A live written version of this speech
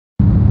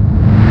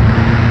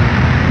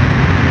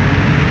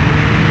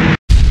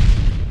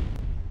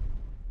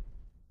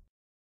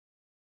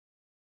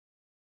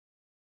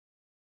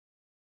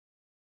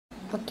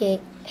Okay,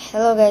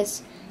 hello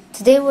guys.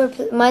 Today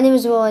my name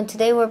is Will, and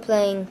today we're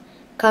playing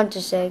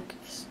Counter-Strike.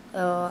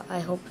 So I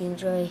hope you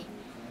enjoy.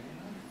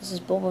 This is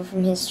Boba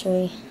from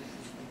history.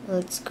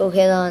 Let's go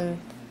head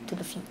on to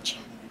the future.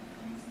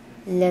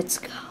 Let's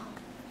go.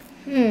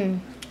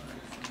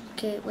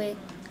 Okay, wait,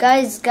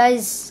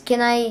 guys,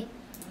 can I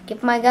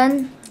get my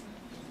gun?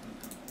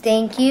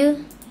 Thank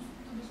you.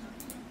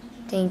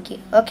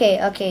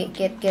 Okay,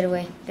 get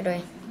away.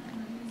 Oh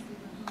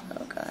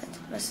God,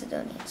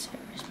 Macedonian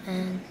servers,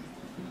 man.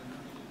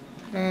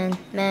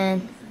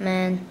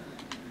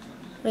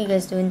 What are you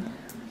guys doing?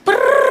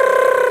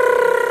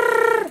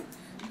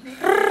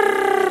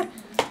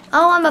 Oh,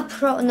 I'm a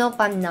pro. Nope,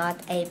 I'm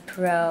not a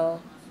pro.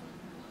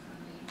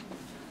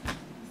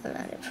 I'm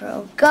not a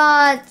pro.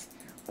 God,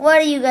 what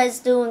are you guys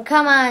doing?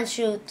 Come on,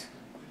 shoot.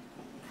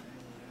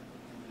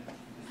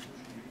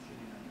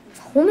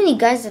 How many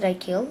guys did I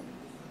kill?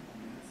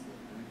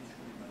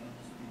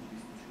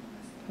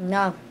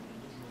 No.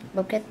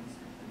 Look at.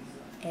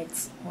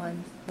 It's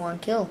one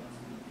kill.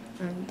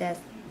 Death.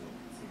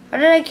 How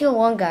did I kill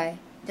one guy?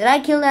 Did I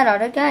kill that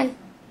other guy?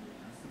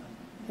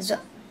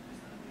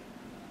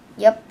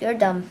 Yep, you're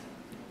dumb.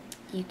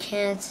 You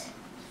can't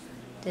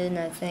do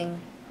nothing.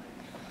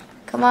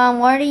 Come on,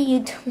 what are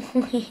you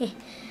doing?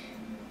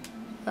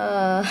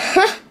 How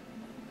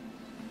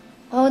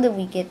did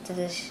we get to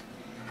this?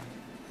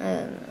 I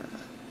don't know.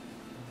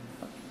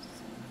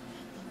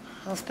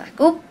 Health pack.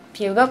 Oop,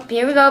 here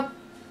we go.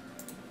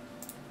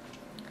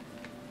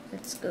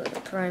 Let's go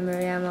to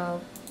primary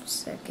ammo,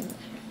 secondary.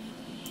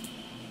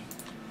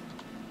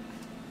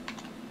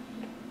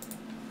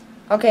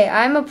 Okay,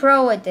 I'm a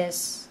pro at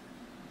this,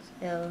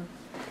 so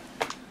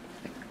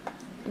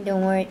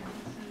don't worry.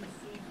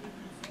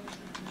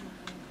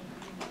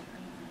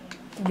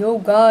 Yo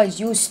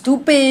guys, you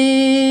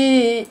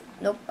stupid!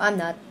 Nope, I'm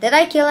not. Did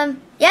I kill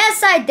him?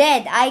 Yes, I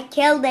did. I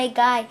killed a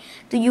guy.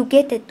 Do you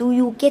get it?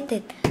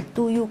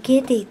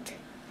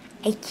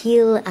 I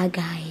kill a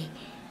guy.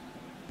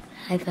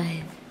 High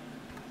five.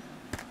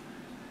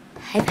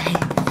 I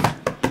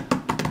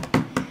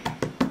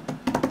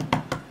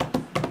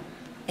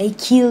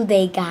killed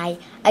a guy.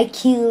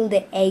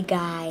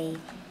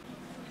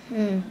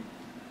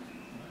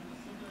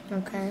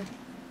 Okay.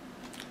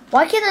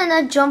 Why can I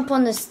not jump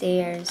on the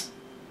stairs?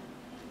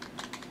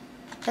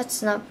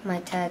 That's not my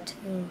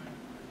tattoo.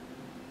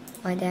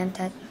 My damn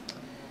tattoo.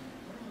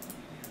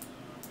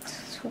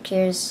 Who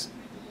cares?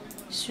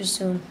 Just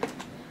resume.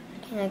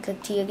 Can I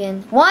click T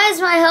again? Why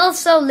is my health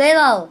so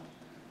little?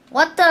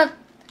 What the?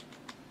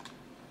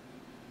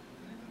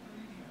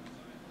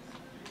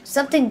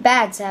 Something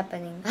bad's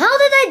happening. How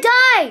did I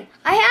die?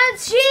 I had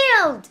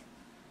shield.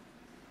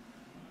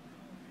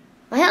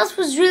 My health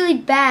was really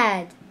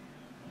bad.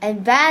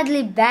 And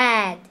badly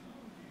bad.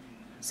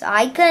 So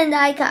I couldn't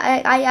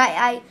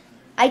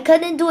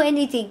do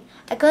anything.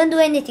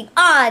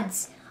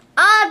 Odds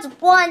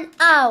won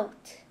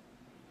out.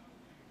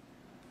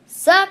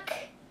 Suck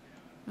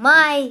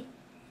my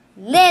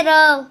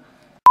little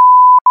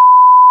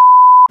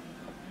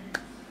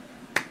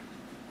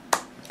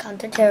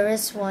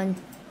counter-terrorist won.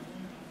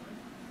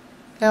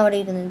 Now what are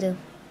you gonna do?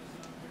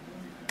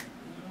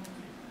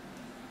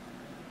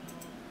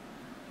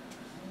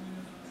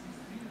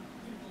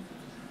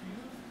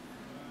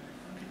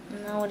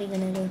 Now what are you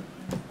gonna do?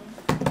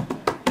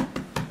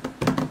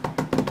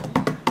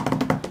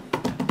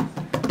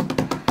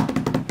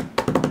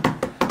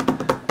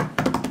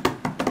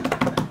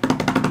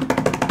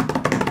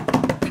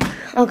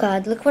 Oh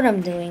God, look what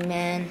I'm doing,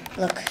 man.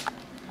 Look.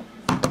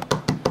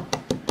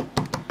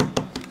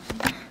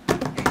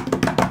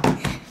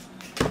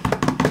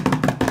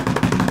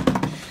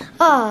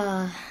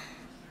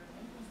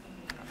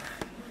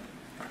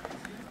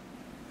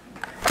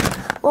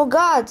 Oh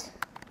God.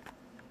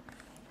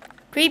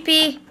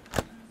 Creepy.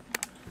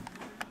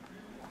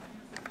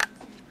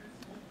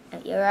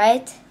 You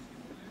alright?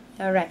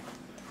 Alright.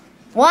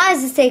 Why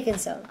is it taking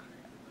so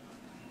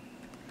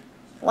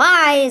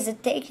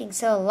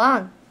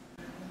long?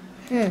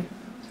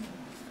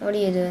 What are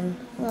you doing?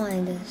 Why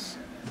this?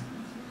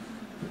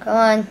 Come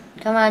on.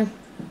 Come on.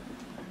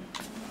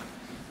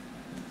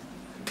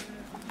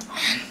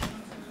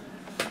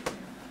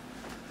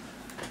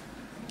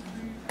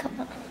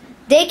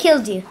 They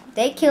killed you.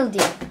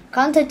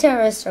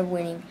 Counter-terrorists are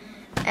winning.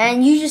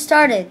 And you just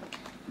started.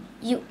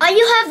 You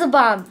have the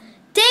bomb.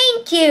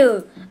 Thank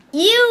you.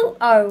 You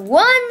are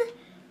one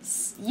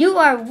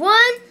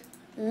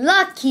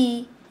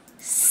lucky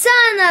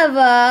son of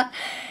a...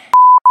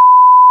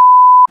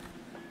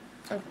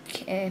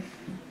 Okay.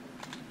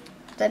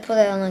 Did I put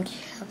it on like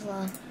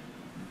Kevlar?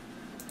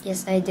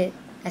 Yes, I did.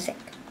 I think.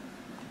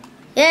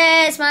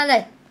 Yes,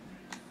 mother.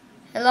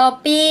 Hello,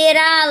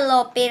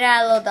 Piralo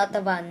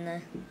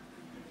Datavan.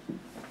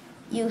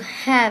 You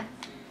have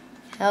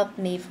helped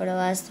me for the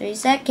last 3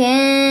 seconds.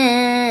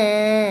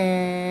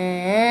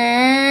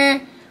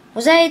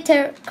 Was I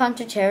a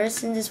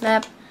counter-terrorist in this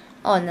map?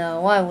 Oh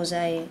no, why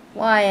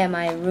am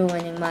I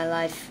ruining my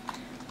life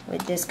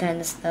with this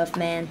kind of stuff,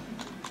 man?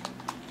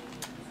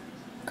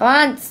 Come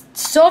on,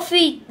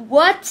 Sophie,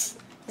 what?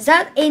 Is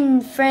that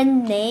a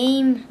friend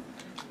name?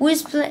 Who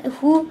is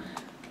who?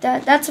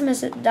 That's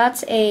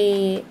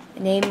a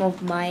name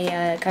of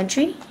my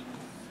country.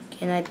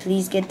 Can I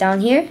please get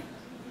down here?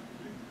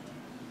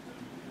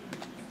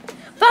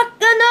 Fuck!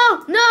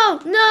 No! No!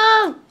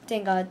 No!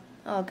 Thank God.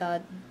 Oh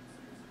God.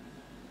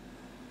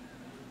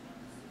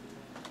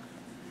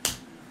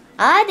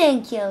 I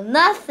didn't kill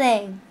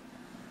nothing.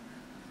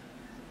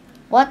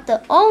 What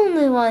the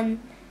only one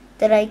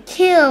that I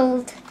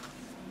killed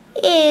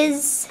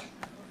is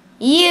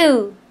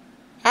you.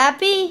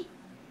 Happy?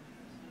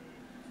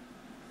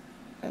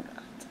 Oh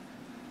God.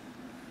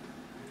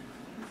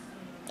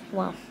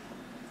 Wow.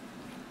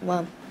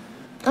 Wow.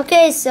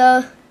 Okay,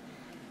 so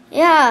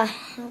yeah,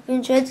 hope you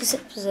enjoyed this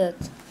episode.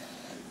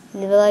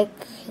 Leave a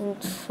like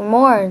for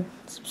more.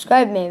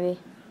 Subscribe maybe.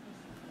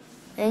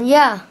 And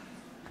yeah.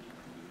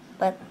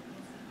 But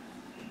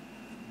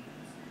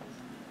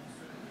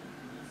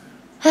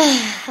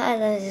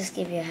I'll just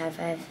give you a high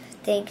five.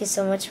 Thank you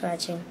so much for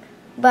watching.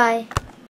 Bye.